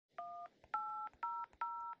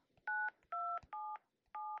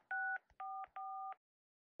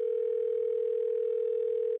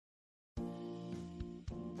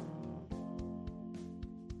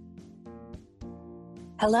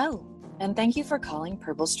Hello, and thank you for calling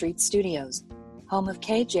Purple Street Studios, home of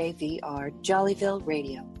KJVR Jollyville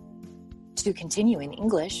Radio. To continue in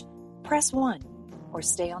English, press 1 or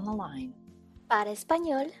stay on the line. Para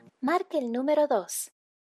español, marque el número 2.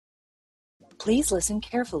 Please listen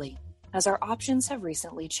carefully, as our options have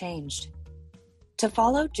recently changed. To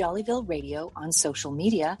follow Jollyville Radio on social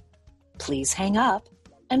media, please hang up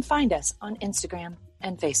and find us on Instagram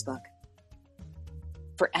and Facebook.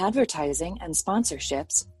 For advertising and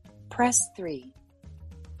sponsorships, press 3.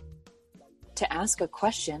 To ask a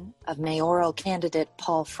question of mayoral candidate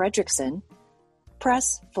Paul Fredrickson,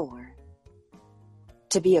 press 4.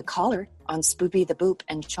 To be a caller on Spoopy the Boop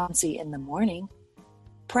and Chauncey in the Morning,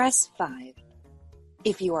 press 5.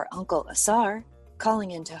 If you are Uncle Asar,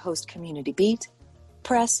 calling in to host Community Beat,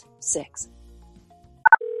 press 6.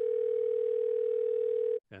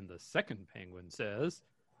 And the second penguin says,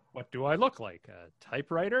 "What do I look like, a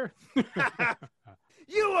typewriter?"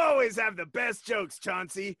 You always have the best jokes,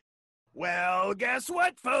 Chauncey. Well, guess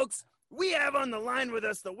what, folks? We have on the line with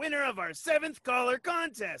us the winner of our 7th caller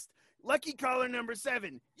contest. Lucky caller number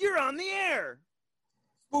 7, you're on the air.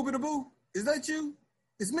 Spoopy the Boo, is that you?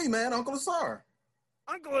 It's me, man, Uncle Asar.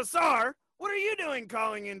 Uncle Asar, what are you doing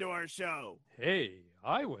calling into our show? Hey,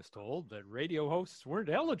 I was told that radio hosts weren't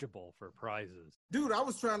eligible for prizes. Dude, I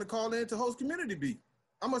was trying to call in to host Community Beat.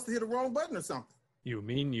 I must have hit the wrong button or something. You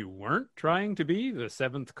mean you weren't trying to be the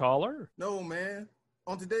 7th caller? No, man.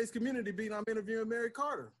 On today's Community Beat, I'm interviewing Mary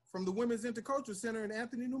Carter from the Women's Intercultural Center in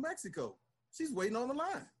Anthony, New Mexico. She's waiting on the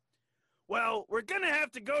line. Well, we're going to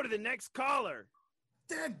have to go to the next caller.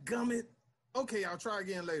 Dadgummit. Okay, I'll try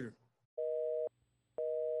again later.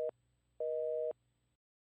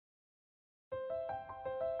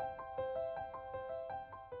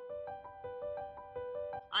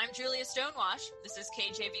 I'm Julia Stonewash. This is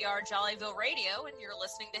KJVR Jollyville Radio, and you're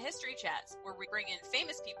listening to History Chats, where we bring in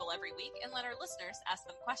famous people every week and let our listeners ask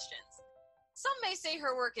them questions. Some may say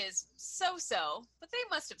her work is so-so, but they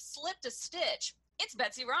must have slipped a stitch. It's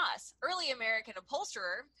Betsy Ross, early American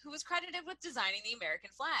upholsterer, who was credited with designing the American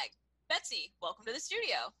flag. Betsy, welcome to the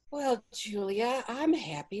studio. Well, Julia, I'm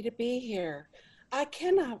happy to be here. I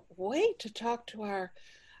cannot wait to talk to our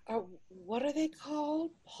what are they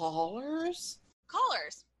called? Callers?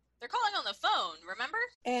 Callers. They're calling on the phone, remember?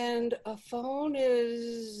 And a phone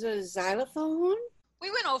is a xylophone?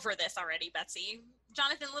 We went over this already, Betsy.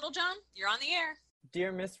 Jonathan Littlejohn, you're on the air.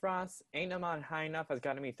 Dear Miss Ross, Ain't No Mountain High Enough has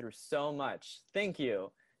gotten me through so much. Thank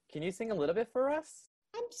you. Can you sing a little bit for us?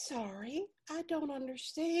 I'm sorry, I don't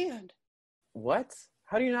understand. What?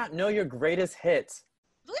 How do you not know your greatest hit?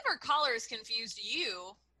 I believe our callers confused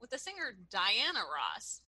you with the singer Diana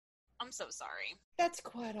Ross. I'm so sorry. That's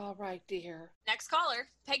quite all right, dear. Next caller,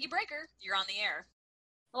 Peggy Breaker, you're on the air.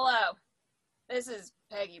 Hello, this is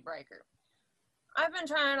Peggy Breaker. I've been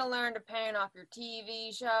trying to learn to paint off your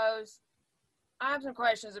TV shows. I have some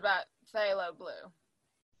questions about phthalo blue.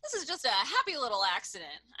 This is just a happy little accident.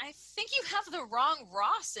 I think you have the wrong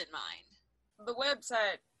Ross in mind. The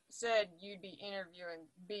website said you'd be interviewing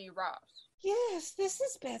B. Ross. Yes, this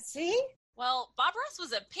is Betsy. Well, Bob Ross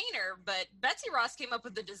was a painter, but Betsy Ross came up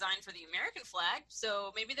with the design for the American flag,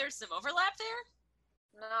 so maybe there's some overlap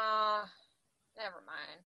there? Nah, never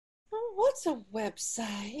mind. What's a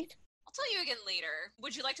website? I'll tell you again later.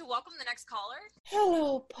 Would you like to welcome the next caller?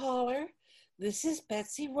 Hello, Paula. This is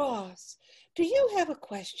Betsy Ross. Do you have a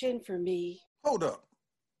question for me? Hold up.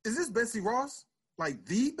 Is this Betsy Ross? Like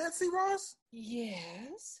the Betsy Ross?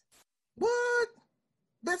 Yes. What?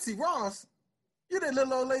 Betsy Ross? You're that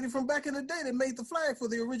little old lady from back in the day that made the flag for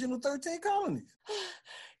the original 13 colonies.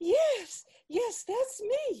 Yes, that's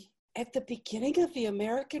me. At the beginning of the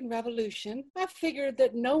American Revolution, I figured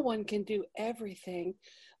that no one can do everything,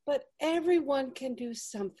 but everyone can do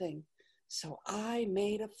something. So I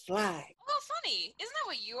made a flag. Oh, funny. Isn't that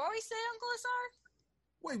what you always say, Uncle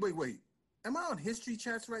Asar? Wait. Am I on History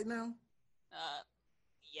Chats right now?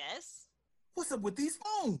 Yes. What's up with these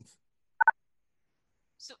phones?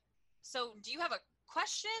 So do you have a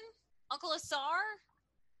question, Uncle Asar?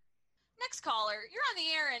 Next caller, you're on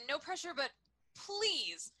the air and no pressure, but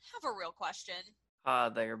please have a real question. Hi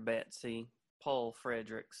there, Betsy. Paul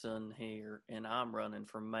Fredrickson here, and I'm running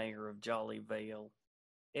for mayor of Jollyville.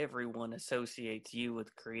 Everyone associates you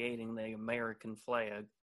with creating the American flag,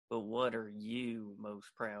 but what are you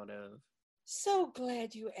most proud of? So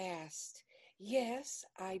glad you asked. Yes,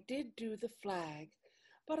 I did do the flag,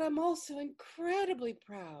 but I'm also incredibly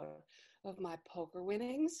proud of my poker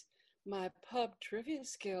winnings, my pub trivia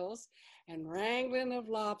skills, and wrangling of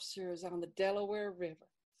lobsters on the Delaware River.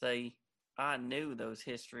 See, I knew those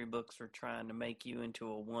history books were trying to make you into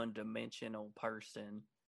a one-dimensional person.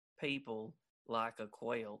 People like a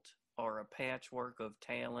quilt, are a patchwork of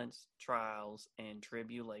talents, trials, and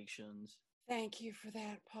tribulations. Thank you for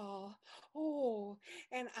that, Paul. Oh,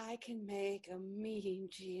 and I can make a mean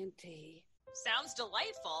G&T. Sounds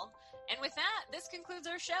delightful. And with that, this concludes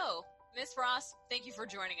our show. Miss Ross, thank you for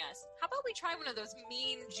joining us. How about we try one of those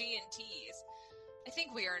mean G&Ts? I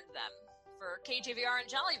think we earned them. For KJVR in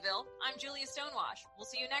Jollyville, I'm Julia Stonewash. We'll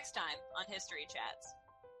see you next time on History Chats.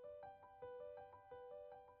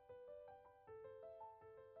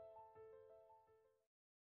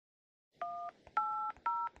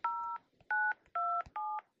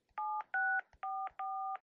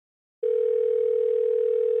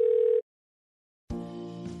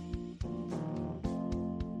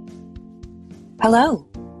 Hello,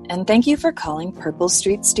 and thank you for calling Purple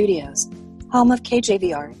Street Studios, home of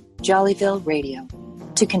KJVR, Jollyville Radio.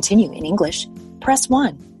 To continue in English, press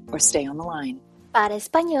 1 or stay on the line. Para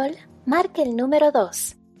español, marque el número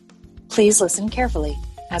 2. Please listen carefully,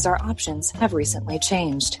 as our options have recently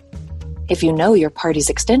changed. If you know your party's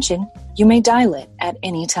extension, you may dial it at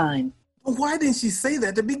any time. But why didn't she say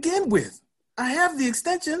that to begin with? I have the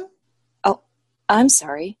extension. Oh, I'm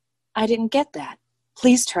sorry. I didn't get that.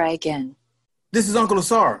 Please try again. This is Uncle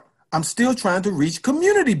Asar. I'm still trying to reach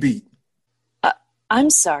Community Beat. I'm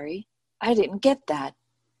sorry. I didn't get that.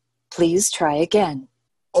 Please try again.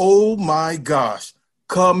 Oh my gosh.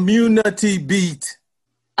 Community Beat.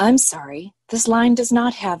 I'm sorry. This line does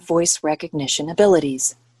not have voice recognition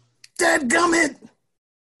abilities. Dadgummit!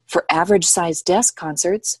 For average-sized desk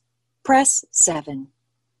concerts, press 7.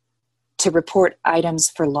 To report items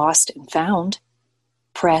for lost and found,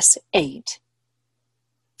 press 8.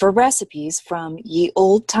 For recipes from Ye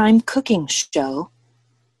Old Time Cooking Show,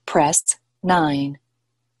 press 9.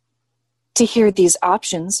 To hear these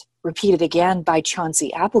options repeated again by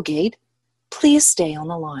Chauncey Applegate, please stay on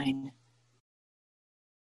the line.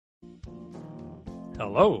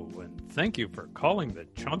 Hello, and thank you for calling the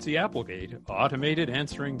Chauncey Applegate automated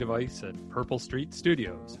answering device at Purple Street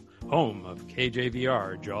Studios, home of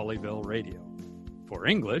KJVR Jollyville Radio. For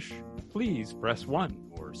English, please press 1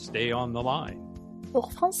 or stay on the line. Pour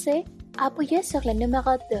français, appuyez sur le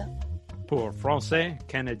numéro 2. Pour français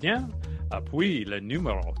canadien, appuie le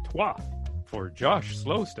numéro 3. For Josh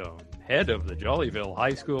Slowstone, head of the Jollyville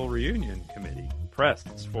High School Reunion Committee, press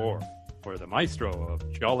 4. For the maestro of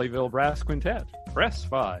Jollyville Brass Quintet, press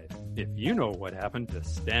 5. If you know what happened to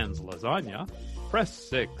Stan's lasagna, press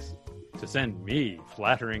 6. To send me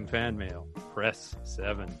flattering fan mail, press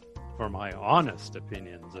 7. For my honest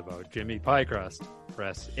opinions about Jimmy Pie Crust,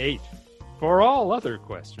 press 8. For all other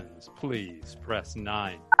questions, please press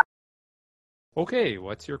 9. Okay,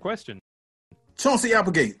 what's your question? Chauncey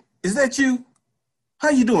Applegate, is that you? How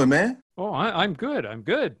you doing, man? Oh, I'm good.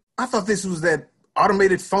 I thought this was that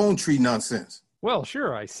automated phone tree nonsense. Well,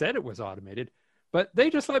 sure, I said it was automated, but they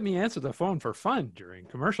just let me answer the phone for fun during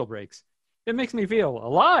commercial breaks. It makes me feel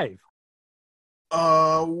alive.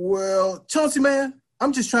 Well, Chauncey, man,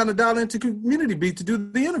 I'm just trying to dial into Community Beat to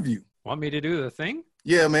do the interview. Want me to do the thing?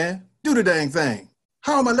 Yeah, man. Do the dang thing.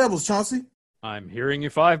 How are my levels, Chauncey? I'm hearing you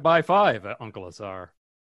 5 by 5, Uncle Asar.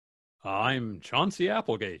 I'm Chauncey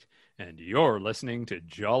Applegate, and you're listening to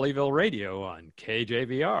Jollyville Radio on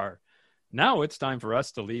KJVR. Now it's time for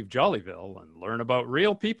us to leave Jollyville and learn about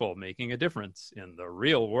real people making a difference in the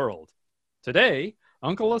real world. Today,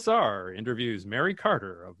 Uncle Asar interviews Mary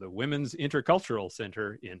Carter of the Women's Intercultural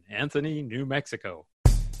Center in Anthony, New Mexico.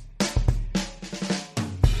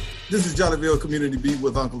 This is Jollyville Community Beat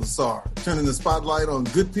with Uncle Asar, turning the spotlight on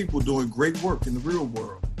good people doing great work in the real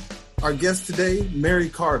world. Our guest today, Mary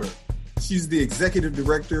Carter. She's the executive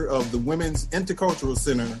director of the Women's Intercultural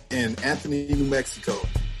Center in Anthony, New Mexico.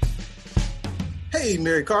 Hey,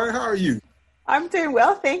 Mary Carter, how are you? I'm doing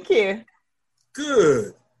well, thank you.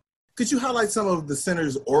 Good. Could you highlight some of the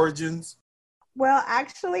center's origins? Well,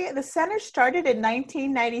 actually, the center started in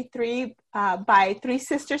 1993 by 3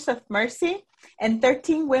 Sisters of Mercy and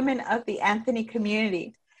 13 women of the Anthony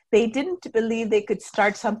community. They didn't believe they could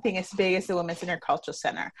start something as big as the Women's Intercultural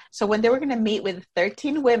Center. So when they were going to meet with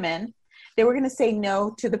 13 women, they were going to say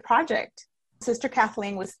no to the project. Sister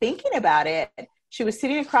Kathleen was thinking about it. She was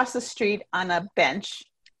sitting across the street on a bench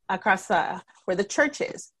across where the church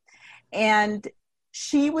is. And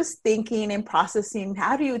she was thinking and processing,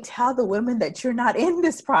 how do you tell the women that you're not in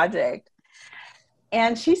this project?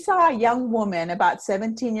 And she saw a young woman, about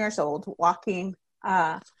 17 years old, walking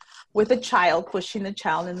with a child, pushing the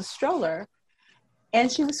child in the stroller. And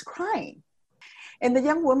she was crying. And the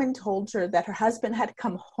young woman told her that her husband had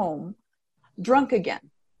come home drunk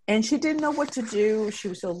again. And she didn't know what to do. She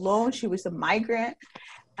was alone. She was a migrant.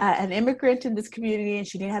 an immigrant in this community, and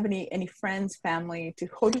she didn't have any friends, family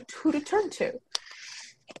who to turn to.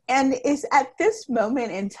 And it's at this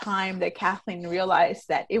moment in time that Kathleen realized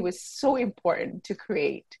that it was so important to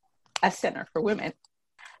create a center for women.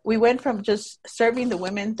 We went from just serving the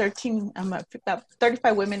women,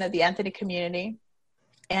 35 women of the Anthony community,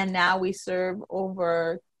 and now we serve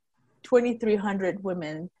over 2,300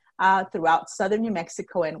 women throughout southern New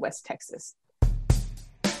Mexico and West Texas.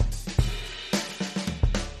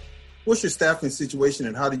 What's your staffing situation,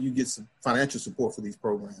 and how do you get some financial support for these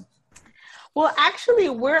programs? Well, actually,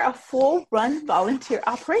 we're a full-run volunteer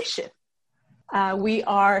operation. We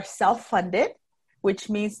are self-funded, which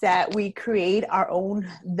means that we create our own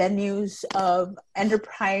venues of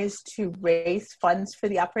enterprise to raise funds for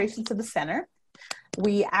the operations of the center.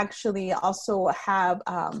 We actually also have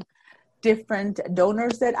different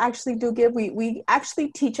donors that actually do give. We actually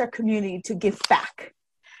teach our community to give back.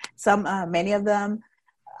 Many of them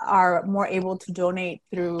are more able to donate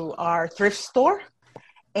through our thrift store.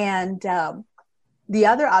 And the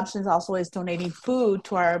other options also is donating food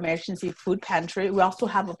to our emergency food pantry. We also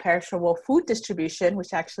have a perishable food distribution,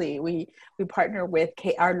 which actually we partner with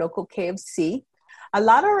our local KFC. A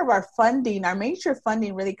lot of our funding, our major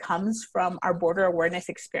funding really comes from our border awareness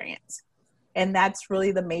experience. And that's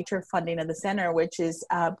really the major funding of the center, which is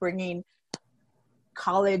bringing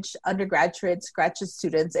college, undergraduates, graduate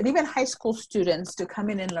students, and even high school students to come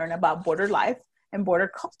in and learn about border life and border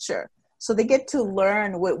culture. So they get to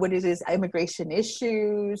learn what it is, immigration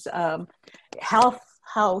issues, health,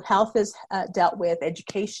 how health is dealt with,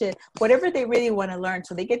 education, whatever they really want to learn.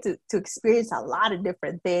 So they get to experience a lot of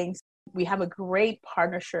different things. We have a great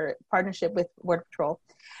partnership with Border Patrol.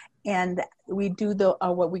 And we do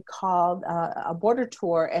what we call a border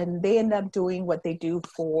tour, and they end up doing what they do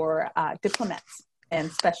for diplomats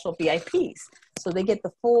and special VIPs. So they get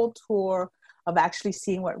the full tour of actually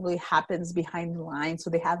seeing what really happens behind the lines,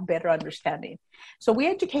 so they have better understanding. So we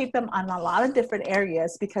educate them on a lot of different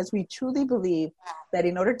areas because we truly believe that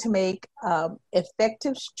in order to make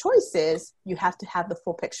effective choices, you have to have the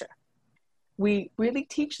full picture. We really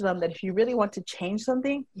teach them that if you really want to change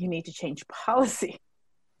something, you need to change policy.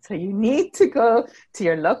 So you need to go to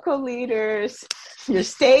your local leaders, your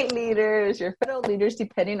state leaders, your federal leaders,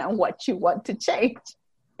 depending on what you want to change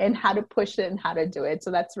and how to push it and how to do it. So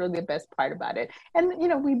that's really the best part about it. And,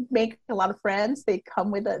 we make a lot of friends. They come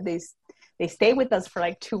with us. They stay with us for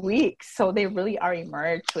like 2 weeks. So they really are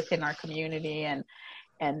immersed within our community and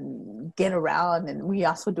get around. And we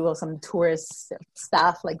also do some tourist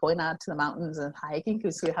stuff, like going out to the mountains and hiking,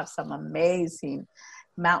 because we have some amazing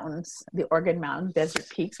mountains, the Oregon Mountain Desert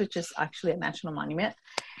Peaks, which is actually a national monument.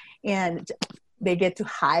 And they get to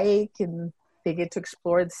hike and they get to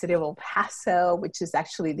explore the city of El Paso, which is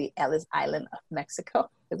actually the Ellis Island of Mexico,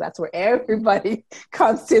 because that's where everybody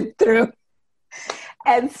comes in through.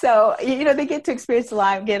 And so, they get to experience a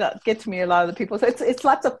lot, get to meet a lot of the people. So it's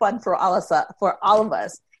lots of fun for all of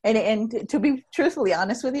us. And to be truthfully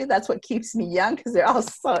honest with you, that's what keeps me young, because they're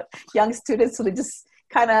also young students, so they just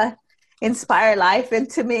kind of inspire life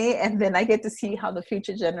into me. And then I get to see how the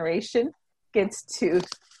future generation gets to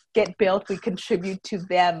get built. We contribute to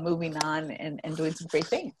them moving on and doing some great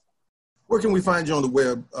things. Where can we find you on the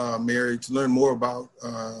web, Mary, to learn more about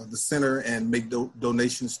the center and make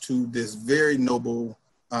donations to this very noble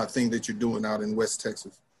thing that you're doing out in West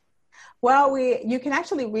Texas? Well, you can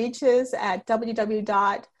actually reach us at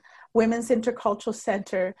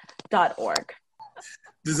www.womensinterculturalcenter.org.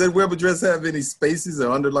 Does that web address have any spaces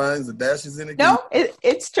or underlines or dashes in it? No,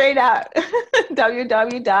 it's straight out.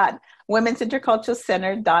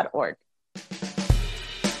 www.womensinterculturalcenter.org.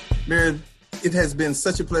 Mary, it has been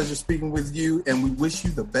such a pleasure speaking with you, and we wish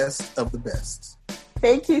you the best of the best.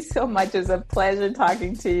 Thank you so much. It's a pleasure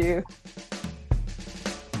talking to you.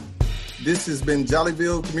 This has been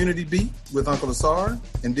Jollyville Community Beat with Uncle Asar,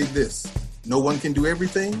 and dig this: no one can do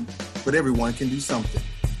everything, but everyone can do something.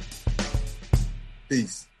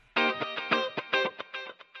 Peace.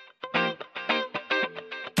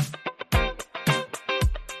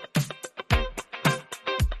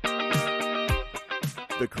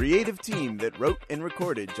 The creative team that wrote and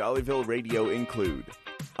recorded Jollyville Radio include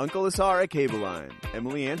Uncle Asar Kabeline,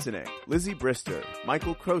 Emily Antonek, Lizzie Brister,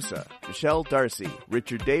 Michael Crosa, Michelle Darcy,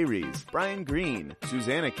 Richard Dayries, Brian Green,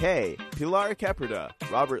 Susanna Kay, Pilar Caprida,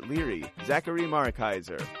 Robert Leary, Zachary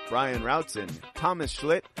Markeiser, Brian Routson, Thomas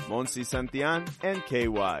Schlitt, Monsi Santian, and Kay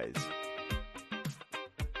Wise.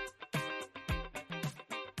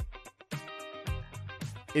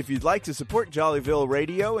 If you'd like to support Jollyville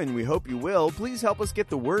Radio, and we hope you will, please help us get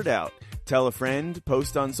the word out. Tell a friend,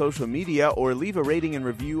 post on social media, or leave a rating and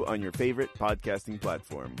review on your favorite podcasting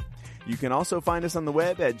platform. You can also find us on the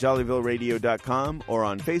web at jollyvilleradio.com or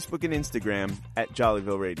on Facebook and Instagram at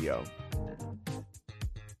Jollyville Radio.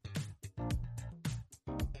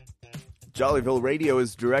 Jollyville Radio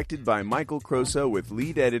is directed by Michael Crosa with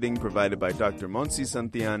lead editing provided by Dr. Monsi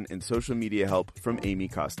Santian and social media help from Amy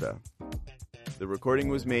Costa. The recording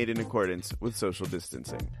was made in accordance with social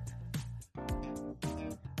distancing.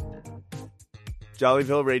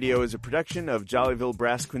 Jollyville Radio is a production of Jollyville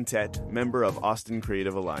Brass Quintet, member of Austin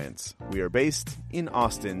Creative Alliance. We are based in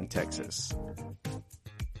Austin, Texas.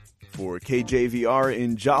 For KJVR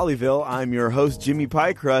in Jollyville, I'm your host, Jimmy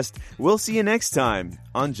Piecrust. We'll see you next time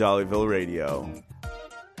on Jollyville Radio.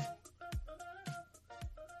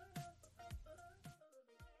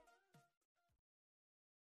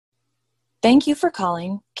 Thank you for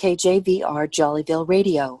calling KJVR Jollyville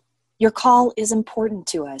Radio. Your call is important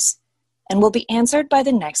to us and will be answered by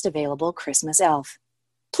the next available Christmas elf.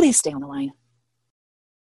 Please stay on the line.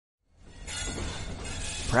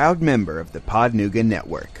 Proud member of the Podnuga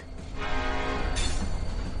Network.